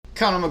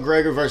Conor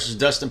McGregor versus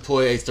Dustin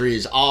Poirier 3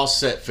 is all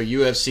set for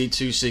UFC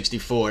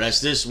 264. That's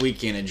this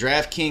weekend. And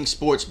DraftKings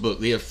Sportsbook,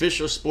 the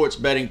official sports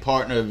betting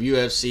partner of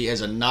UFC,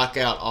 has a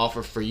knockout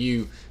offer for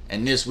you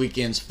in this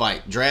weekend's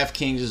fight.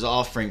 DraftKings is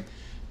offering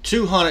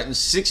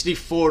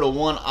 264 to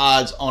 1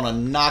 odds on a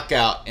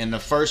knockout in the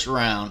first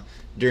round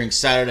during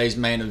Saturday's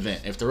main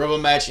event. If the rubber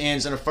match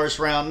ends in a first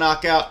round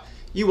knockout,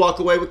 you walk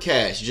away with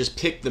cash. You just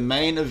pick the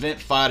main event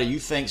fighter you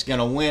think's going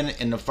to win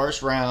in the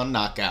first round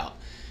knockout.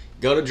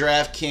 Go to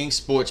DraftKings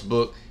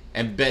Sportsbook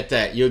and bet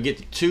that. You'll get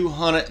the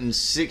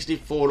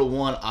 264 to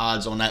 1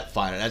 odds on that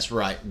fighter. That's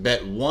right.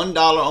 Bet $1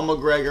 on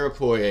McGregor or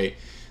Poirier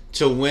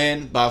to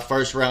win by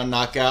first round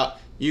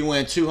knockout. You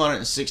win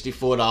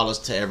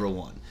 $264 to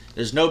everyone.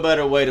 There's no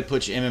better way to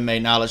put your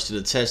MMA knowledge to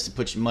the test to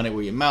put your money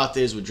where your mouth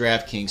is with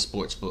DraftKings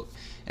Sportsbook.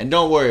 And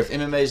don't worry, if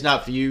MMA is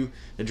not for you,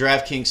 the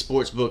DraftKings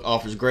Sportsbook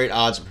offers great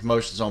odds and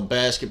promotions on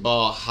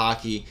basketball,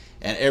 hockey,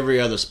 and every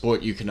other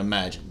sport you can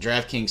imagine.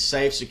 DraftKings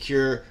safe,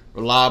 secure,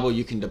 reliable.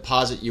 You can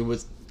deposit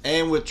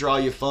and withdraw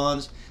your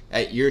funds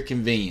at your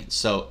convenience.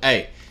 So,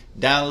 hey,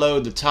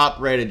 download the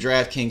top-rated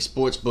DraftKings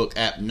Sportsbook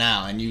app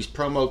now and use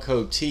promo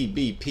code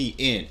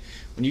TBPN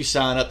when you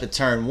sign up to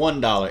turn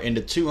 $1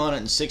 into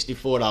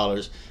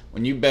 $264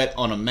 when you bet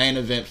on a main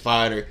event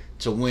fighter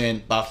to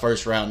win by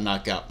first round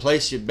knockout.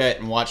 Place your bet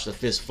and watch the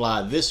fist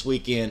fly this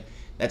weekend.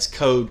 That's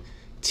code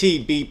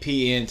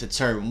TBPN to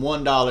turn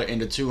 $1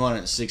 into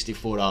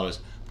 $264.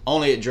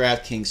 Only at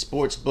DraftKings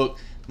Sportsbook.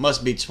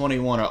 Must be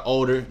 21 or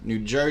older. New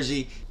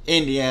Jersey,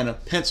 Indiana,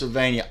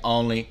 Pennsylvania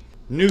only.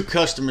 New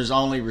customers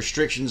only.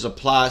 Restrictions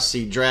apply.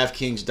 See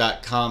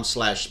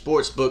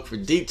DraftKings.com/sportsbook for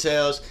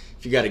details.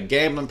 If you got a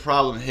gambling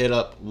problem, hit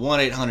up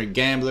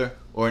 1-800-GAMBLER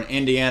or in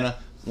Indiana,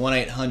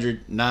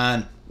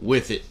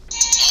 1-800-9-WITH-IT.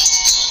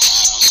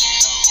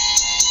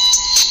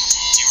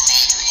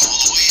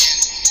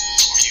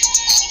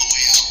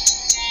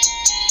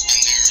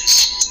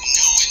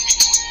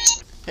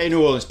 Hey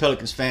New Orleans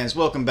Pelicans fans,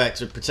 welcome back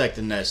to Protect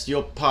the Nest,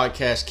 your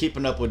podcast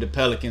keeping up with the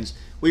Pelicans.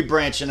 We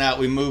branching out,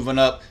 we moving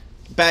up,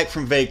 back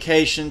from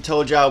vacation.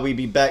 Told y'all we'd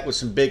be back with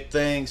some big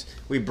things.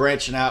 We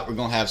branching out, we're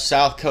going to have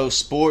South Coast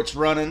sports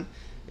running.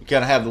 We're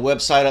going to have the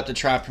website up to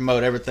try and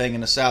promote everything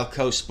in the South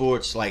Coast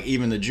sports, like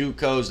even the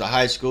JUCOs, the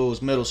high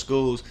schools, middle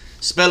schools.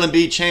 Spelling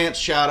Bee champs,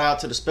 shout out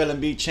to the Spelling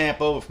Bee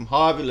champ over from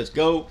Harvey, let's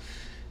go.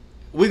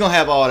 We're going to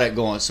have all that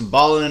going. Some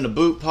Ballin' in the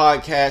Boot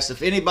podcast.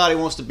 If anybody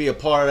wants to be a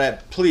part of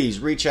that, please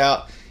reach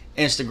out.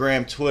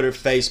 Instagram, Twitter,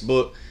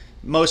 Facebook.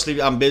 Mostly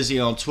I'm busy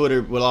on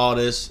Twitter with all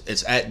this.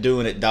 It's at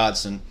Doing It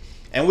Dodson.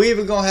 And we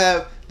even going to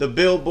have the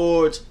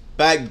Billboards,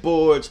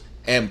 Backboards,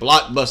 and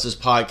Blockbusters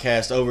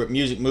podcast over at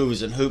Music,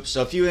 Movies, and Hoops.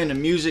 So if you're into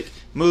music,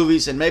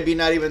 movies, and maybe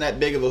not even that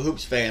big of a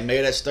Hoops fan,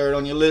 maybe that's third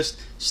on your list,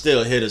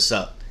 still hit us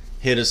up.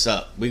 Hit us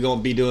up. We're going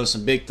to be doing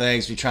some big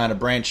things. We're trying to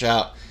branch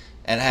out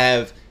and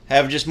have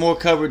just more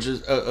coverage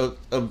of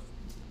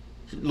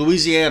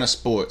Louisiana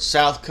sports,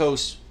 South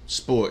Coast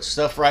sports,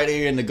 stuff right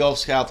here in the Gulf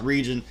South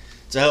region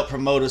to help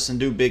promote us and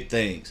do big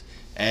things.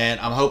 And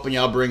I'm hoping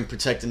y'all bring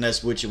Protect the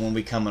Nest with you when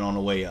we coming on the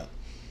way up.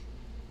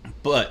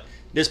 But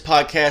this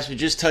podcast, we're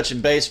just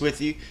touching base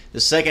with you. The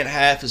second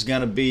half is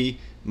going to be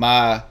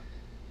my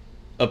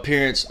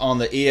appearance on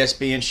the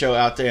ESPN show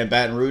out there in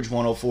Baton Rouge,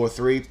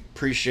 104.3.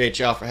 Appreciate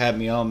y'all for having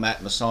me on,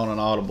 Matt Masson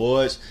and all the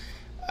boys.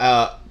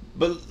 But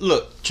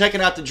look, checking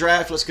out the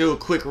draft, let's do a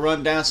quick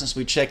rundown since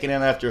we checking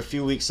in after a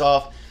few weeks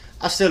off.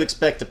 I still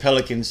expect the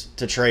Pelicans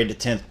to trade the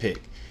 10th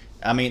pick.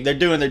 I mean, they're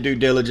doing their due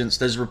diligence.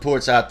 There's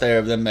reports out there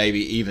of them maybe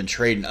even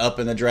trading up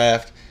in the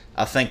draft.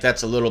 I think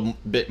that's a little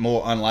bit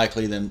more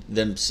unlikely than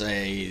them,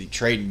 say,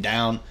 trading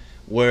down,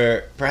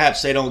 where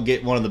perhaps they don't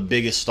get one of the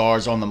biggest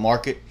stars on the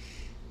market,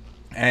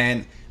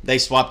 and they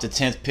swap the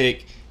 10th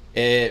pick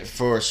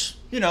for,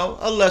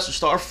 a lesser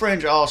star, a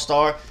fringe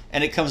all-star,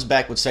 and it comes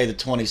back with, say, the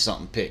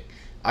 20-something pick.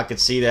 I could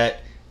see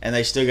that. And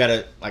they still got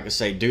to, like I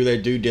say, do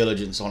their due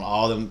diligence on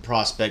all them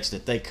prospects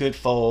that they could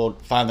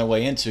find their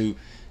way into,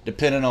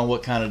 depending on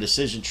what kind of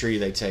decision tree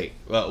they take,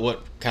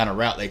 what kind of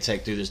route they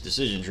take through this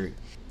decision tree.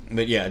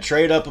 But yeah, a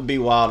trade up would be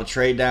wild. A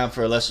trade down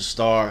for a lesser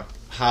star,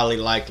 highly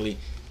likely.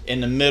 In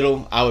the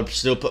middle, I would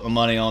still put my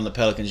money on the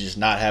Pelicans just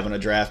not having a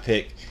draft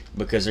pick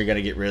because they're going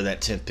to get rid of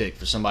that 10th pick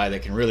for somebody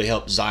that can really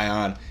help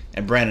Zion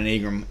and Brandon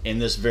Ingram in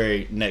this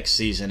very next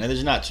season. And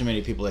there's not too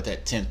many people at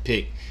that 10th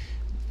pick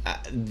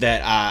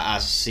that I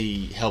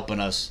see helping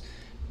us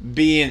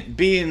being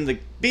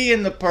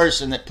the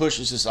person that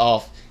pushes us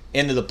off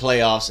into the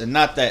playoffs, and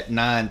not that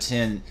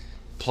 9-10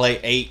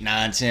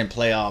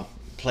 playoff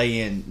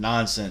play-in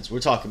nonsense.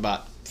 We're talking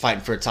about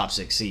fighting for a top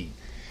 6 seed.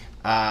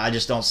 I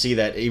just don't see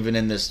that even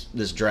in this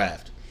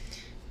draft.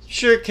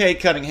 Sure, Cade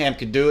Cunningham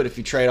could do it if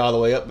you trade all the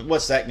way up, but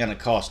what's that going to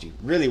cost you?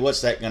 Really,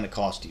 what's that going to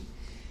cost you?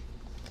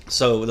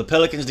 So the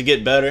Pelicans, to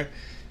get better,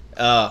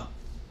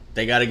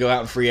 they got to go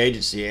out in free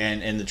agency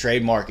and in the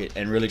trade market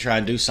and really try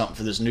and do something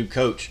for this new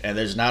coach. And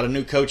there's not a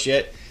new coach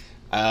yet.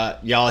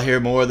 Y'all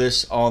hear more of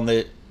this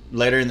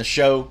later in the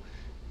show.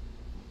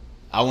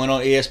 I went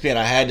on ESPN.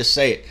 I had to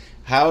say it.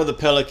 How are the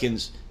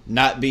Pelicans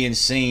not being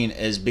seen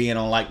as being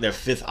on like their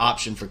 5th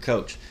option for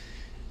coach?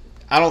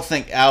 I don't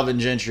think Alvin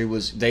Gentry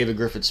was David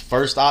Griffin's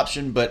first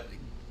option, but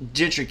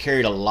Gentry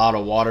carried a lot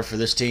of water for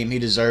this team. He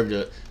deserved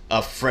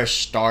a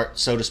fresh start,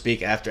 so to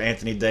speak, after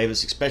Anthony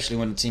Davis, especially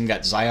when the team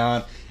got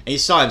Zion. And you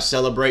saw him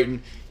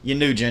celebrating. You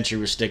knew Gentry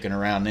was sticking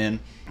around then.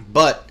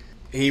 But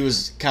he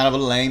was kind of a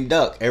lame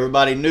duck.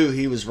 Everybody knew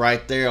he was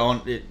right there.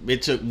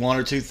 It took one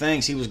or two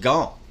things. He was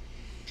gone.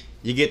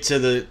 You get to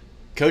the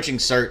coaching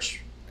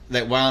search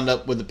that wound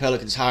up with the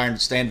Pelicans hiring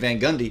Stan Van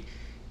Gundy.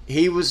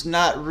 He was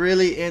not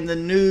really in the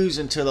news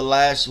until the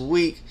last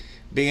week,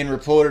 being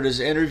reported as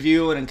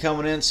interviewing and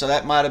coming in, so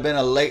that might have been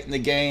a late in the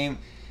game.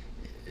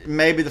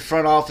 Maybe the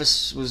front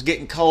office was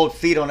getting cold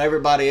feet on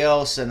everybody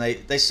else, and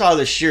they saw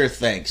the sure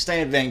thing.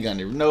 Stan Van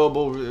Gundy,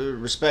 knowable,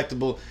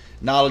 respectable,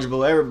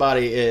 knowledgeable.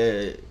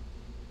 Everybody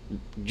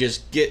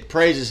just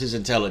praises his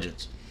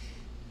intelligence.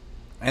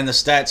 And the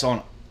stats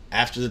on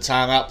after the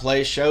timeout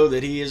plays show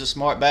that he is a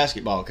smart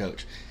basketball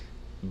coach.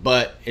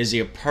 But is he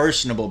a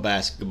personable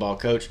basketball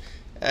coach?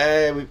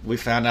 We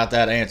found out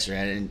that answer,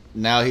 and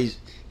now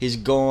he's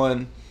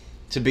going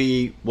to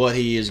be what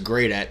he is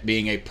great at,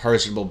 being a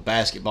personable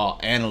basketball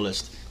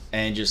analyst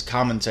and just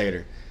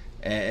commentator.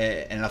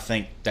 And I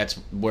think that's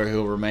where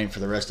he'll remain for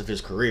the rest of his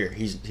career.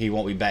 He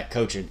won't be back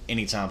coaching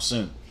anytime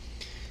soon.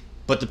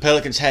 But the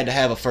Pelicans had to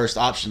have a first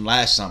option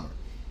last summer.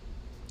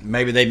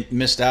 Maybe they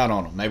missed out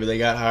on him. Maybe they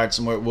got hired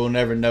somewhere. We'll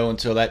never know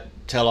until that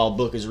tell-all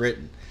book is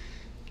written.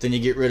 Then you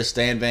get rid of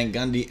Stan Van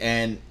Gundy,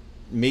 and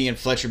me and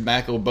Fletcher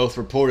Mackel both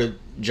reported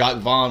Jacque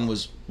Vaughn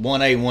was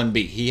 1A,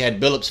 1B. He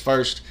had Billups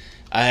first.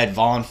 I had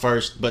Vaughn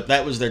first, but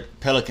that was their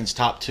Pelicans'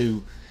 top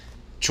two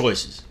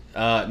choices.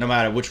 No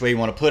matter which way you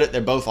want to put it,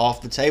 they're both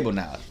off the table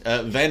now.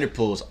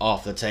 Vanderpool's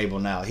off the table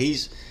now.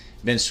 He's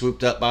been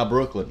swooped up by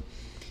Brooklyn.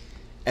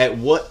 At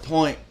what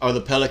point are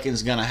the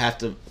Pelicans going to have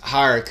to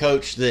hire a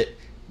coach that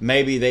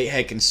maybe they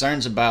had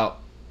concerns about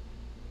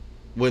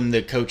when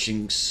the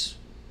coaching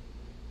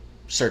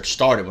search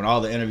started, when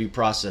all the interview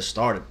process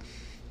started,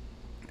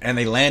 and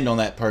they land on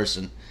that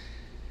person?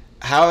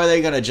 How are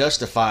they going to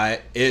justify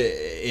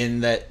it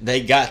in that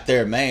they got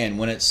their man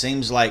when it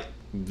seems like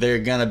they're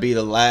going to be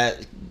the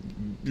last,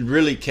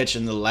 really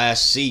catching the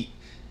last seat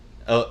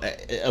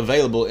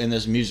available in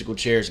this musical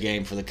chairs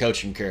game for the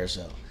coaching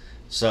carousel?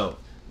 So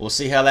we'll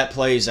see how that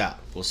plays out.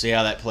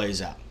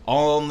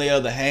 On the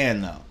other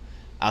hand, though,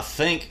 I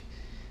think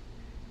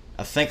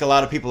a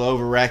lot of people are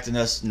overreacting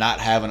us not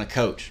having a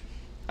coach.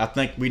 I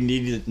think we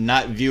need to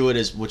not view it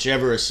as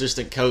whichever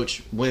assistant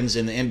coach wins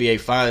in the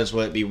NBA Finals,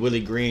 whether it be Willie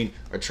Green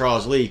or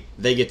Charles Lee,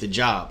 they get the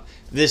job.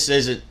 This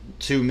isn't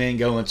two men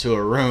go into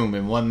a room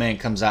and one man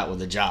comes out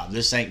with a job.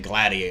 This ain't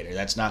Gladiator.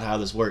 That's not how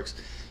this works.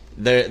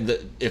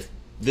 If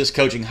this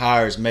coaching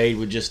hire is made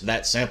with just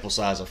that sample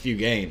size, a few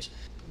games,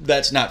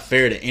 that's not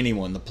fair to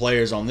anyone, the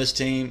players on this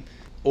team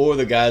or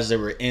the guys that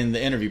were in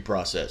the interview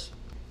process.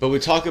 But we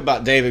talk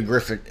about David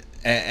Griffin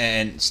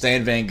and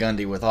Stan Van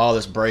Gundy with all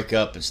this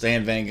breakup and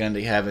Stan Van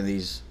Gundy having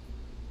these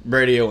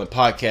radio and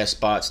podcast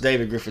spots.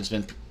 David Griffin's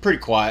been pretty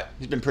quiet.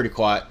 He's been pretty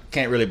quiet.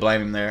 Can't really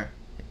blame him there.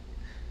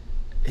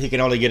 He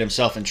can only get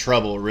himself in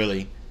trouble,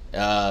 really.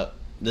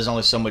 There's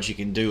only so much he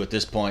can do at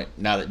this point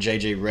now that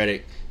J.J.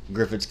 Redick,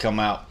 Griffin's come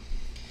out.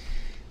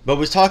 But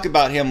we talk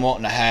about him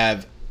wanting to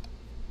have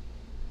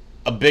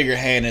a bigger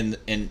hand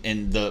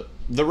in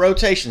the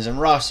rotations and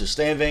rosters.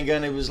 Stan Van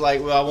Gundy was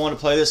like, well, I want to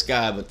play this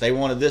guy, but they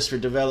wanted this for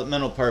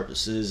developmental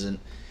purposes. And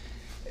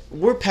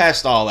we're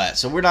past all that,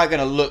 so we're not going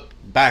to look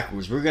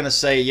backwards. We're going to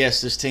say,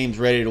 yes, this team's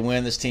ready to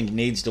win. This team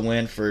needs to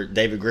win for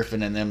David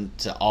Griffin and them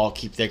to all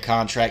keep their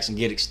contracts and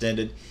get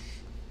extended,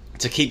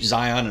 to keep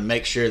Zion and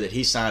make sure that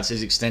he signs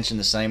his extension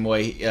the same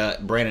way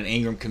Brandon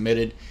Ingram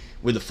committed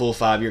with the full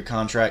 5-year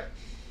contract.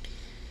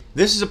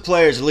 This is a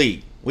players'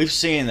 league. We've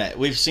seen that.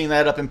 We've seen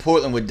that up in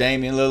Portland with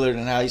Damian Lillard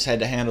and how he's had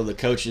to handle the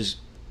coaches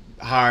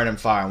hiring and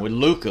firing. With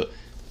Luka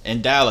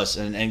in Dallas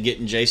and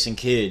getting Jason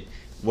Kidd,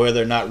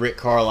 whether or not Rick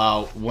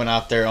Carlisle went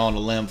out there on a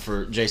limb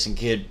for Jason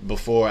Kidd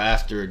before,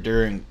 after,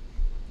 during,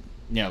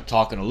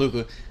 talking to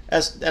Luka,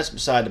 that's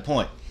beside the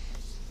point.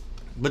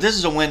 But this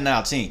is a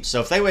win-now team.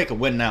 So if they make a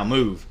win-now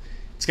move,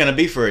 it's going to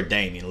be for a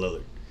Damian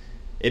Lillard.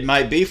 It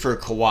might be for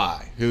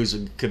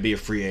Kawhi, could be a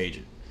free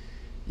agent.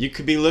 You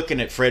could be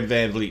looking at Fred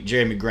VanVleet,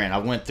 Jeremy Grant. I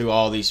went through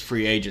all these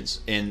free agents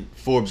in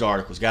Forbes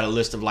articles. Got a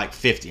list of like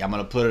 50. I'm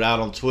going to put it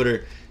out on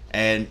Twitter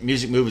and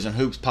Music, Movies, and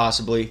Hoops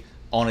possibly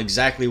on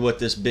exactly what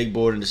this big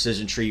board and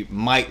decision tree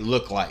might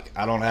look like.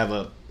 I don't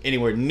have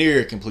anywhere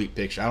near a complete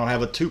picture. I don't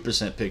have a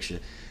 2% picture,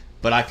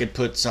 but I could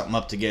put something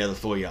up together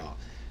for y'all.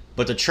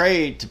 But the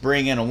trade to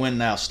bring in a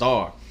win-now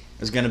star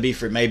is going to be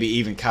for maybe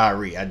even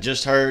Kyrie. I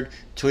just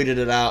tweeted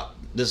it out.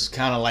 This is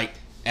kind of like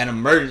an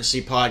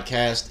emergency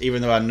podcast,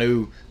 even though I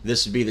knew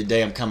this would be the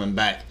day I'm coming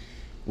back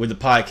with the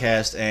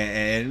podcast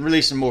and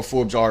releasing more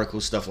Forbes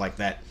articles, stuff like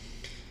that.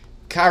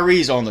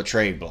 Kyrie's on the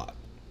trade block.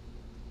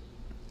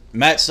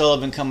 Matt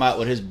Sullivan come out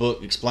with his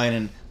book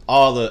explaining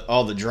all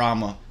the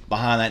drama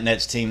behind that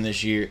Nets team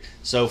this year.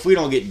 So if we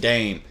don't get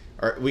Dame,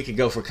 or we could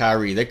go for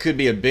Kyrie, there could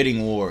be a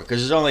bidding war, because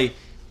there's only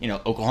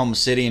Oklahoma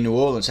City and New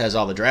Orleans has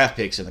all the draft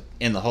picks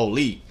in the whole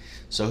league.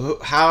 So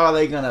how are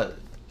they gonna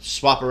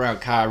swap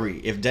around Kyrie,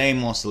 if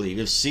Dame wants to leave,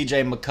 if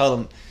CJ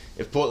McCollum,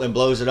 if Portland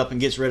blows it up and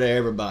gets rid of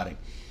everybody,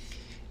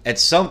 at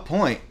some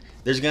point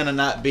there's going to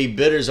not be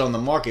bidders on the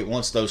market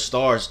once those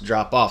stars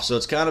drop off. So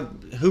it's kind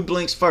of who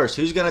blinks first.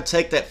 Who's going to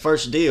take that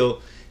first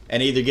deal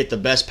and either get the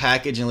best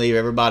package and leave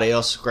everybody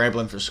else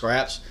scrambling for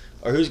scraps,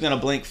 or who's going to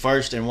blink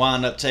first and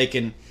wind up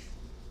taking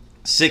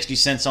 60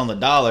 cents on the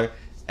dollar,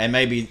 and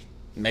maybe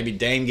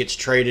Dame gets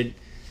traded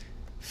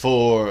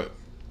for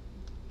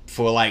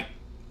like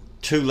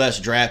 2 less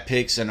draft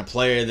picks and a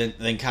player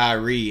than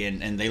Kyrie,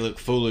 and they look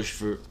foolish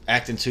for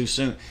acting too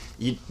soon.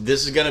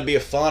 This is going to be a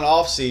fun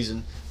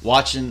offseason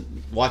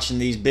watching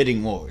these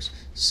bidding wars.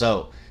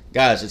 So,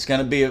 guys, it's going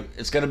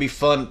to be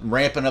fun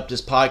ramping up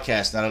this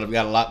podcast now that I've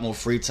got a lot more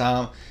free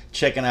time,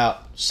 checking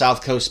out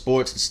South Coast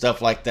sports and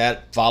stuff like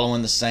that,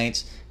 following the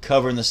Saints,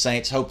 covering the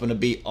Saints, hoping to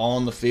be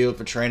on the field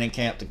for training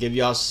camp to give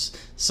y'all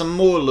some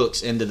more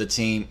looks into the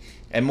team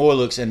and more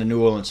looks into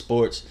New Orleans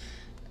sports.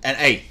 And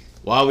hey,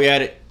 while we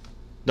at it,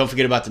 don't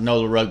forget about the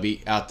NOLA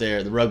Rugby out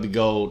there, the Rugby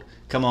Gold.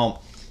 Come on,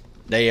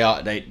 they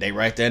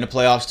right there in the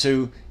playoffs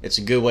too. It's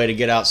a good way to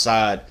get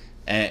outside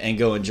and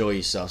go enjoy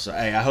yourself. So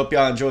hey, I hope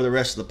y'all enjoy the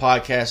rest of the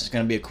podcast. It's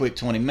going to be a quick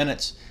 20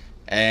 minutes,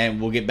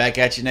 and we'll get back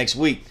at you next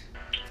week.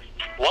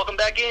 Welcome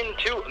back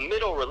into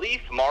Middle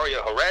Relief.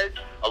 Mario Jerez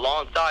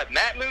alongside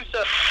Matt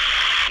Musa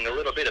and a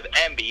little bit of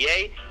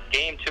NBA.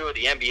 Game 2 of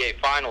the NBA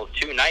Finals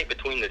tonight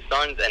between the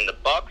Suns and the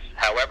Bucks.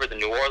 However, the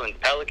New Orleans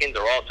Pelicans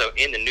are also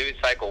in the news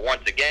cycle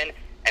once again,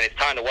 and it's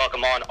time to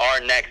welcome on our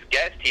next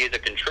guest. He is a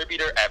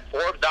contributor at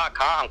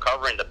Forbes.com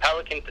covering the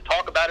Pelicans. To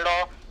talk about it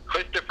all,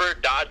 Christopher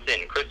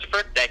Dodson.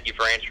 Christopher, thank you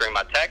for answering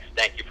my text.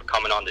 Thank you for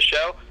coming on the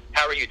show.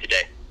 How are you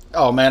today?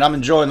 Oh, man, I'm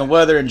enjoying the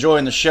weather,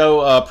 enjoying the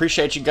show.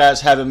 Appreciate you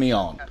guys having me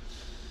on.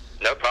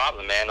 No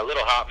problem, man. A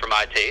little hot for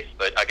my taste,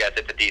 but I guess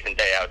it's a decent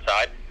day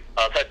outside.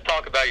 Let's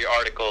talk about your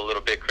article a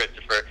little bit,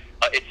 Christopher.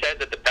 It says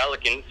that the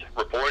Pelicans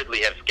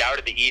reportedly have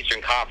scouted the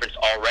Eastern Conference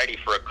already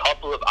for a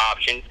couple of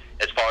options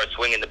as far as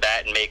swinging the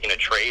bat and making a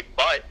trade,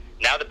 but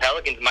now the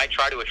Pelicans might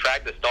try to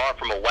attract a star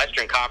from a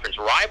Western Conference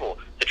rival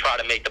to try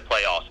to make the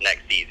playoffs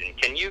next season.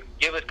 Can you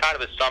give us kind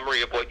of a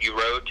summary of what you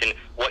wrote and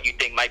what you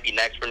think might be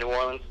next for New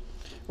Orleans?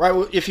 Right.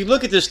 Well, if you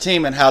look at this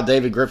team and how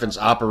David Griffin's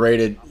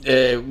operated,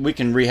 we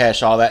can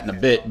rehash all that in a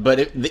bit.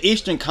 But the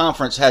Eastern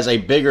Conference has a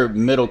bigger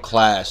middle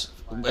class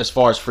as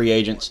far as free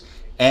agents.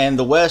 And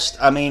the West,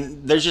 I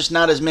mean, there's just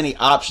not as many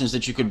options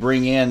that you could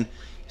bring in,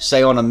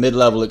 say, on a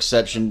mid-level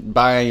exception,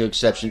 biannual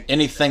exception.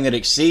 Anything that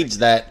exceeds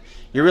that,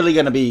 you're really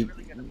going to be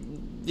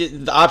 –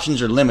 the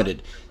options are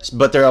limited.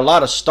 But there are a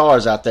lot of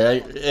stars out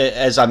there.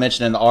 As I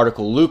mentioned in the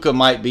article, Luka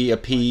might be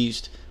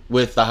appeased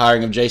with the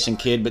hiring of Jason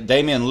Kidd, but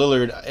Damian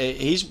Lillard,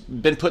 he's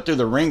been put through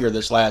the ringer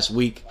this last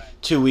week,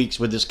 2 weeks,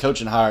 with this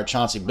coaching hire,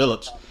 Chauncey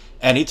Billups,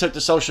 and he took to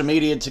social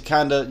media to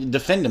kind of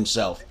defend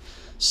himself.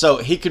 So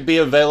he could be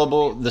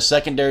available. The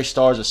secondary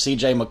stars of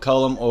C.J.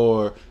 McCollum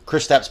or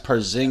Kristaps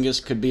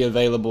Porzingis could be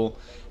available.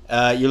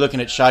 You're looking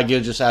at Shai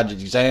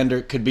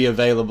Gilgeous-Alexander could be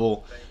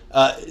available.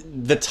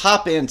 The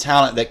top-end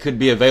talent that could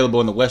be available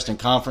in the Western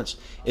Conference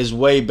is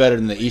way better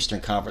than the Eastern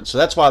Conference. So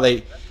that's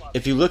why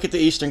if you look at the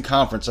Eastern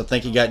Conference, I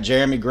think you got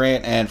Jeremy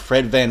Grant and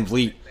Fred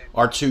VanVleet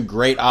are 2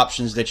 great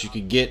options that you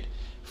could get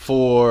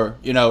for,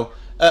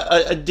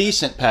 a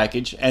decent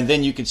package, and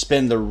then you could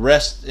spend the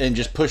rest and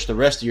just push the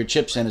rest of your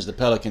chips in as the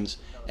Pelicans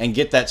and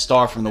get that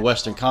star from the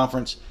Western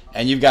Conference,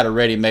 and you've got a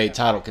ready-made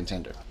title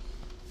contender.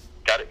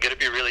 Going to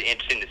be really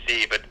interesting to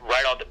see, but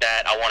right off the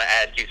bat, I want to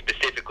ask you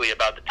specifically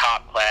about the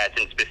top class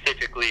and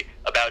specifically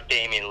about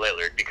Damian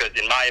Lillard, because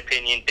in my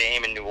opinion,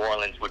 Dame in New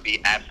Orleans would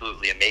be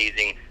absolutely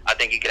amazing. I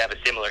think he could have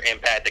a similar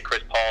impact that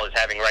Chris Paul is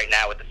having right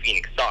now with the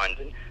Phoenix Suns,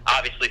 and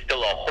obviously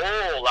still a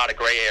whole lot of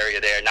gray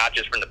area there, not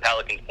just from the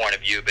Pelicans' point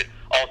of view, but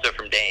also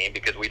from Dame,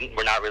 because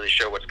we're not really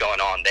sure what's going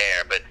on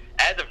there. But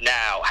as of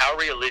now, how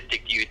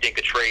realistic do you think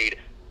a trade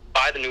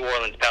by the New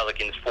Orleans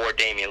Pelicans for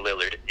Damian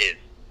Lillard is?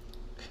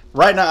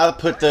 Right now, I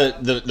put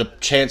the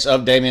chance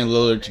of Damian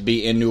Lillard to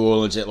be in New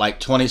Orleans at like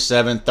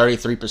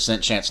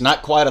 33% chance.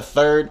 Not quite a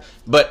third,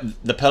 but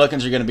the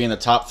Pelicans are going to be in the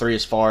top 3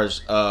 as far as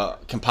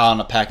compiling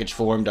a package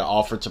for him to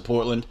offer to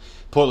Portland.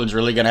 Portland's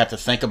really going to have to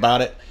think about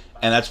it,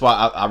 and that's why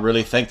I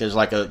really think there's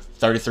like a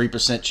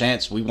 33%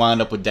 chance we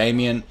wind up with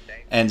Damian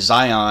and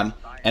Zion.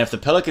 And if the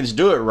Pelicans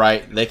do it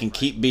right, they can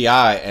keep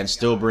B.I. and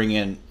still bring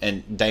in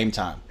Dame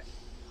time.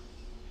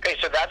 Okay,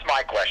 so that's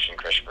my question,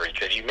 Christopher,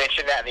 because you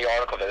mentioned that in the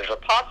article, that there's a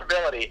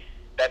possibility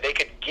that they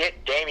could get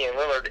Damian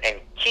Lillard and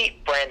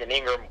keep Brandon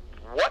Ingram.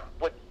 What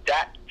would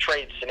that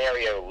trade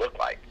scenario look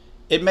like?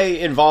 It may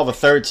involve a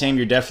third team.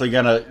 You're definitely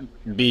going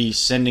to be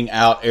sending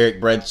out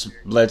Eric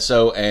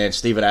Bledsoe and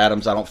Steven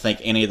Adams. I don't think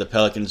any of the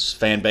Pelicans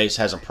fan base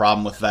has a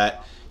problem with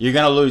that. You're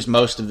going to lose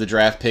most of the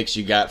draft picks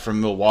you got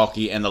from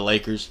Milwaukee and the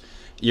Lakers.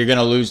 You're going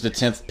to lose the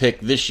 10th pick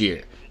this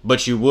year.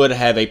 But you would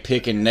have a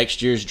pick in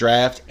next year's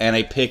draft and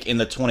a pick in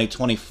the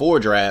 2024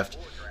 draft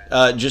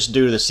just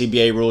due to the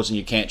CBA rules, and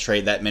you can't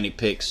trade that many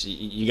picks.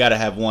 You got to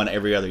have one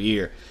every other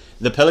year.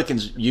 The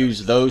Pelicans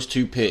use those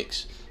 2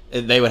 picks.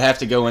 They would have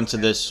to go into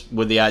this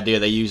with the idea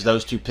they use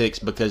those 2 picks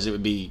because it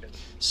would be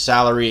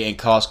salary and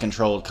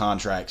cost-controlled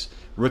contracts,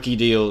 rookie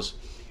deals,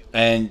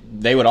 and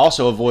they would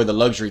also avoid the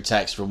luxury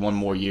tax for one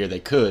more year. They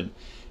could.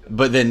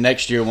 But then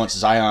next year, once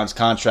Zion's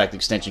contract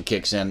extension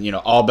kicks in,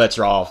 all bets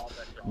are off.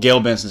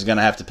 Gail Benson's going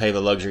to have to pay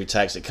the luxury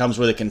tax. It comes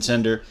with a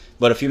contender.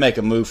 But if you make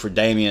a move for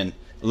Damian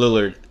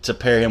Lillard to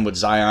pair him with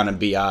Zion and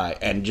B.I.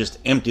 and just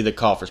empty the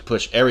coffers,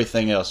 push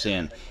everything else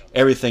in,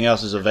 everything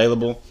else is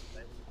available,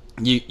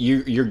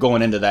 you're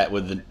going into that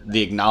with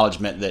the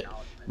acknowledgement that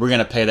we're going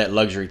to pay that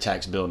luxury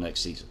tax bill next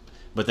season.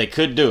 But they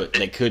could do it.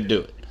 They could do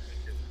it.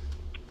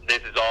 This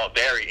is all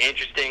very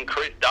interesting.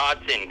 Chris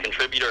Dodson,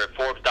 contributor at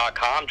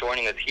Forbes.com,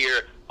 joining us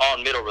here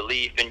on Middle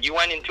Relief. And you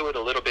went into it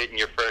a little bit in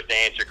your first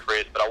answer,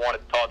 Chris, but I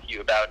wanted to talk to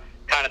you about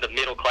kind of the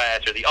middle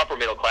class or the upper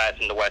middle class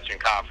in the Western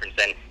Conference.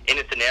 And in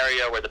a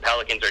scenario where the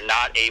Pelicans are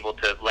not able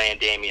to land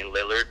Damian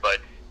Lillard, but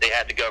they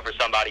have to go for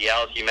somebody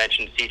else, you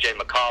mentioned C.J.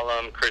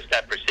 McCollum,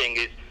 Kristaps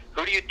Porzingis.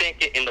 Who do you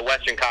think in the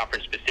Western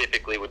Conference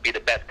specifically would be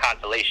the best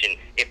consolation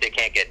if they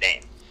can't get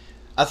Dame?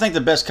 I think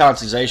the best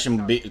consolation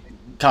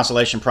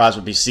prize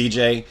would be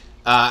CJ.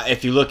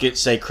 If you look at,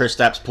 say,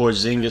 Kristaps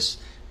Porzingis,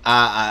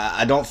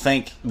 I don't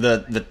think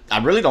I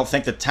really don't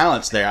think the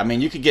talent's there. I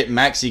mean, you could get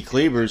Maxi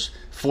Klebers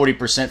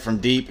 40% from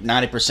deep,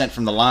 90%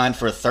 from the line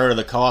for a third of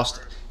the cost,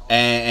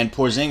 and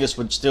Porzingis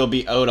would still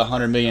be owed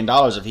 $100 million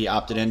if he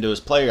opted into his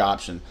player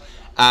option.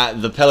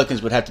 The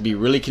Pelicans would have to be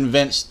really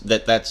convinced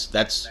that that's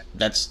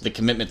the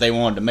commitment they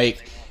wanted to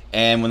make.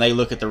 And when they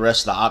look at the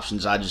rest of the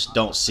options, I just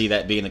don't see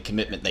that being a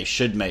commitment they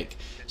should make.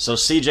 So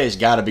CJ's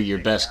got to be your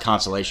best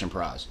consolation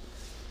prize.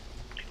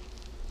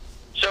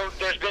 So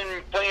there's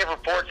been plenty of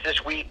reports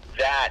this week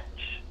that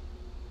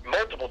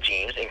multiple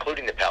teams,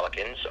 including the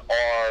Pelicans,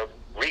 are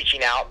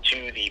reaching out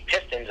to the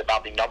Pistons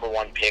about the number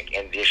one pick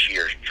in this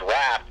year's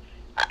draft.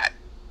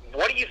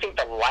 What do you think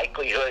the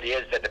likelihood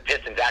is that the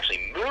Pistons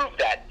actually move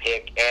that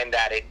pick and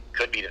that it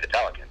could be to the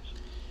Pelicans?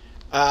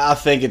 I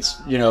think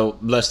it's,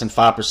 less than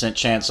 5%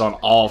 chance on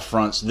all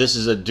fronts. This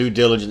is a due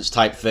diligence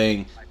type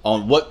thing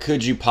on what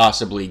could you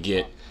possibly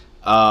get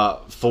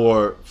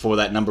for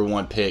that number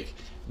one pick.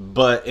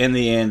 But in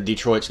the end,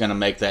 Detroit's going to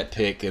make that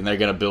pick, and they're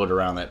going to build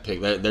around that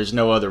pick. There's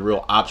no other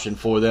real option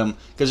for them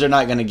because they're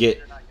not going to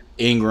get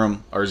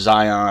Ingram or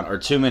Zion or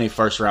too many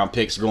first-round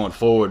picks going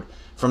forward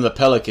from the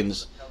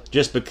Pelicans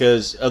just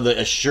because of the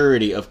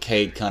assurity of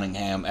Cade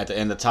Cunningham at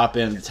the top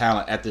end of the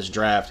talent at this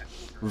draft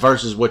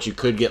versus what you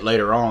could get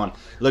later on.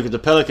 Look, if the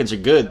Pelicans are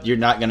good, you're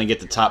not going to get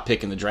the top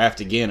pick in the draft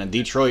again. And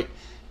Detroit,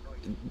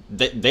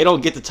 they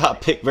don't get the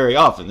top pick very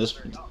often.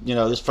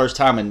 This first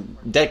time in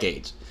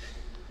decades.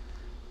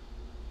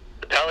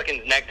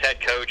 Pelicans' next head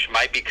coach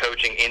might be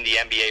coaching in the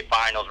NBA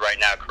Finals right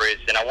now, Chris,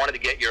 and I wanted to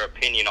get your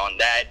opinion on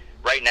that.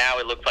 Right now,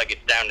 it looks like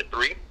it's down to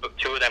three, but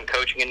two of them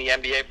coaching in the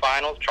NBA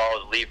Finals,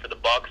 Charles Lee for the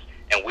Bucks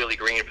and Willie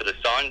Green for the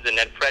Suns, and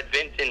then Fred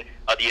Vinson,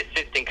 the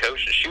assistant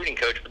coach, the shooting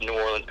coach for the New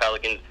Orleans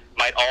Pelicans,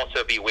 might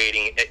also be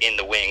waiting in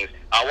the wings.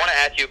 I want to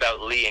ask you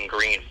about Lee and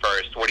Green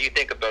first. What do you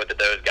think of both of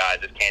those guys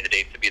as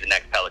candidates to be the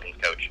next Pelicans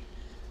coach?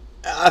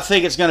 I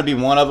think it's going to be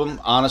one of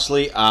them,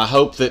 honestly. I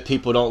hope that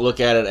people don't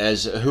look at it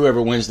as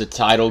whoever wins the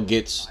title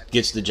gets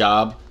the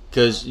job,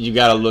 because you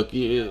got to look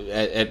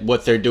at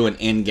what they're doing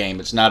in game.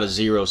 It's not a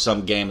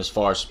zero-sum game as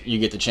far as you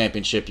get the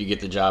championship, you get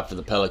the job for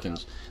the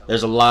Pelicans.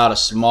 There's a lot of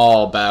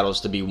small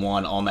battles to be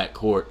won on that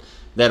court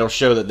that'll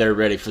show that they're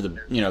ready for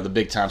the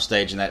big-time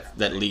stage and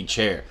that lead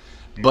chair.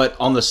 But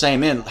on the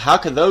same end, how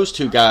could those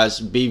two guys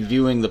be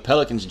viewing the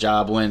Pelicans'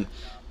 job when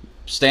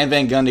Stan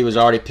Van Gundy was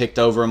already picked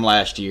over him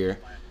last year?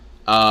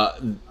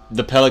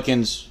 The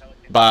Pelicans,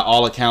 by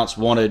all accounts,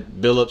 wanted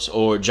Billups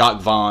or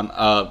Jock Vaughn.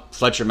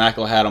 Fletcher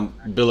Mackel had him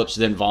Billups,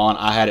 then Vaughn.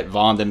 I had it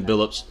Vaughn, then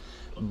Billups.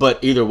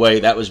 But either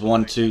way, that was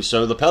 1-2.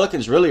 So the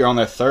Pelicans really are on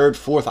their third,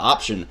 fourth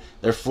option,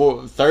 their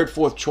third,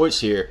 fourth choice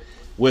here,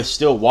 with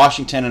still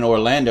Washington and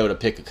Orlando to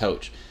pick a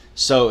coach.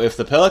 So if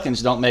the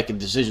Pelicans don't make a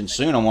decision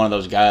soon on one of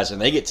those guys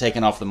and they get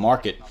taken off the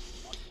market,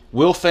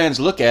 will fans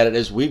look at it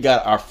as we've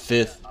got our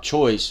fifth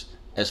choice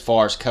as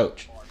far as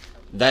coach?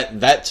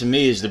 That to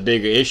me is the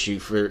bigger issue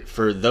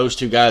for those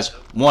two guys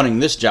wanting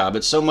this job.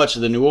 It's so much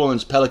of the New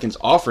Orleans Pelicans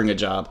offering a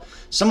job.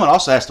 Someone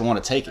also has to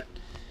want to take it.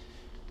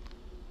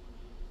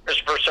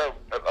 Christopher, so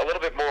a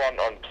little bit more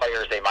on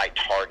players they might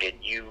target.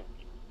 You,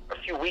 a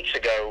few weeks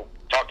ago,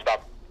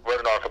 wrote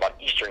an article about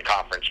Eastern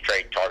Conference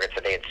trade targets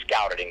that they had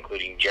scouted,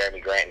 including Jeremy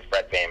Grant and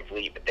Fred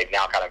VanVleet, but they've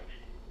now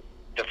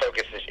the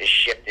focus is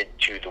shifted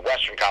to the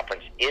Western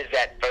Conference. Is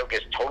that focus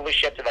totally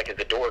shifted? Like, is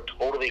the door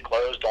totally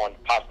closed on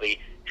possibly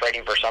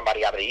trading for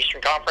somebody out of the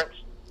Eastern Conference?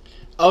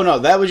 Oh, no,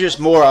 that was just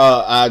more,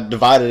 I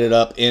divided it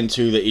up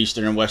into the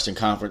Eastern and Western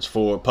Conference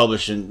for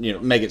publishing,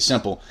 make it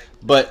simple.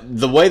 But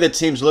the way the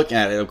team's looking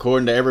at it,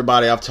 according to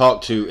everybody I've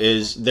talked to,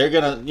 is they're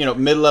going to,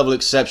 mid-level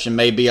exception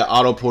may be an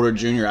Otto Porter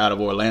Jr. out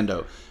of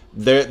Orlando.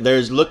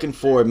 There's looking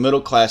for a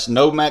middle class,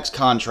 no max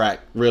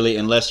contract, really,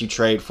 unless you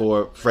trade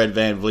for Fred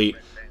VanVleet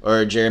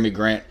or Jeremy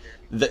Grant.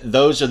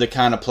 Those are the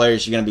kind of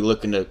players you're going to be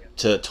looking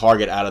to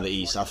target out of the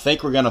East. I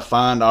think we're going to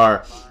find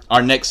our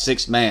next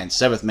sixth man,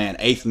 seventh man,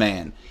 eighth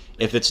man.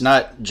 If it's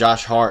not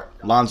Josh Hart,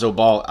 Lonzo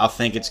Ball, I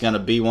think it's going to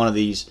be one of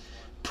these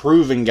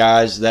proven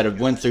guys that have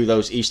went through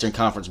those Eastern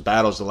Conference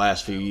battles the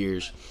last few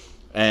years.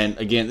 And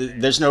again,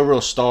 there's no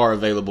real star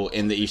available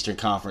in the Eastern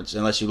Conference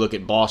unless you look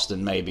at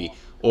Boston maybe,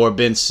 or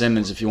Ben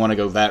Simmons if you want to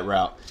go that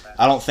route.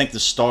 I don't think the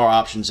star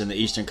options in the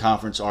Eastern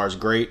Conference are as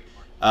great.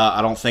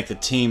 I don't think the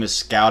team is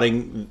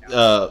scouting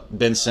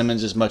Ben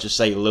Simmons as much as,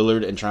 say,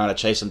 Lillard and trying to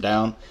chase him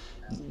down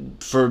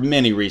for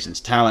many reasons,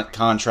 talent,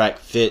 contract,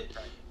 fit.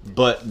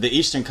 But the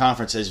Eastern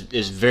Conference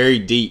is very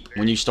deep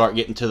when you start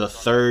getting to the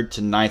 3rd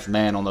to 9th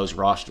man on those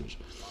rosters.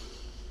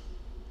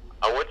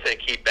 I would say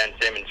keep Ben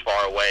Simmons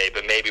far away,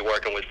 but maybe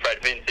working with Fred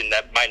Vinson,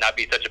 that might not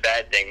be such a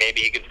bad thing.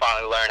 Maybe he can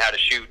finally learn how to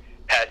shoot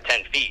past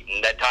 10 feet,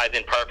 and that ties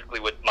in perfectly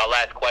with my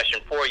last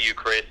question for you,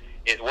 Chris,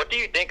 is what do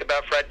you think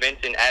about Fred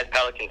Vinson as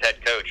Pelicans head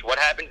coach? What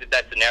happens if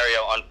that scenario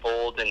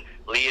unfolds and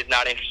Lee is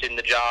not interested in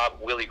the job,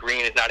 Willie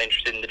Green is not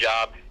interested in the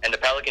job, and the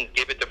Pelicans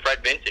give it to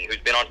Fred Vinson, who's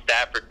been on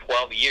staff for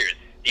 12 years?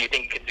 Do you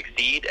think he could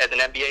succeed as an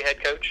NBA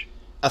head coach?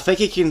 I think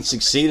he can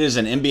succeed as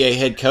an NBA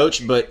head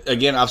coach, but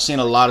again, I've seen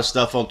a lot of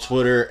stuff on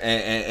Twitter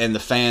and the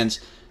fans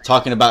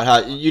talking about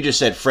how you just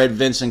said Fred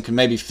Vinson can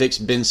maybe fix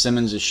Ben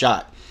Simmons'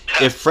 shot.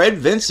 If Fred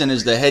Vinson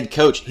is the head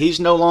coach, he's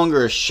no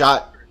longer a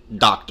shot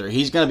doctor.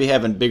 He's going to be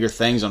having bigger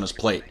things on his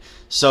plate.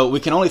 So we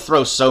can only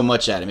throw so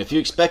much at him. If you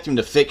expect him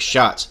to fix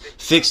shots,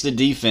 fix the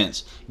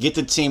defense, get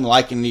the team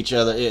liking each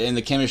other and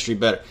the chemistry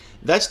better,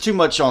 that's too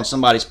much on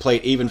somebody's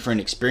plate, even for an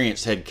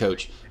experienced head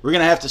coach. We're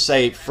going to have to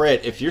say,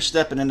 Fred, if you're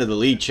stepping into the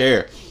lead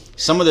chair,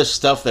 some of this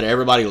stuff that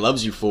everybody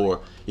loves you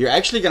for, you're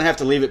actually going to have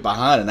to leave it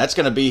behind, and that's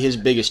going to be his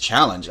biggest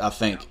challenge, I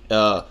think,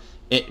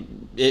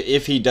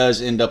 if he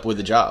does end up with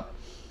the job.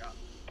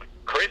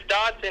 Chris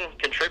Dodson,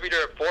 contributor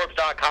at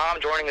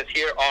Forbes.com, joining us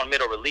here on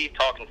Middle Relief,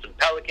 talking some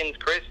Pelicans.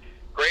 Chris,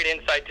 great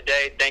insight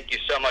today. Thank you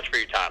so much for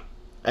your time.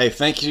 Hey,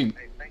 thank you.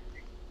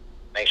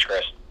 Thanks,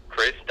 Chris.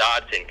 Chris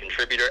Dodson,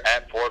 contributor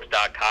at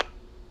Forbes.com.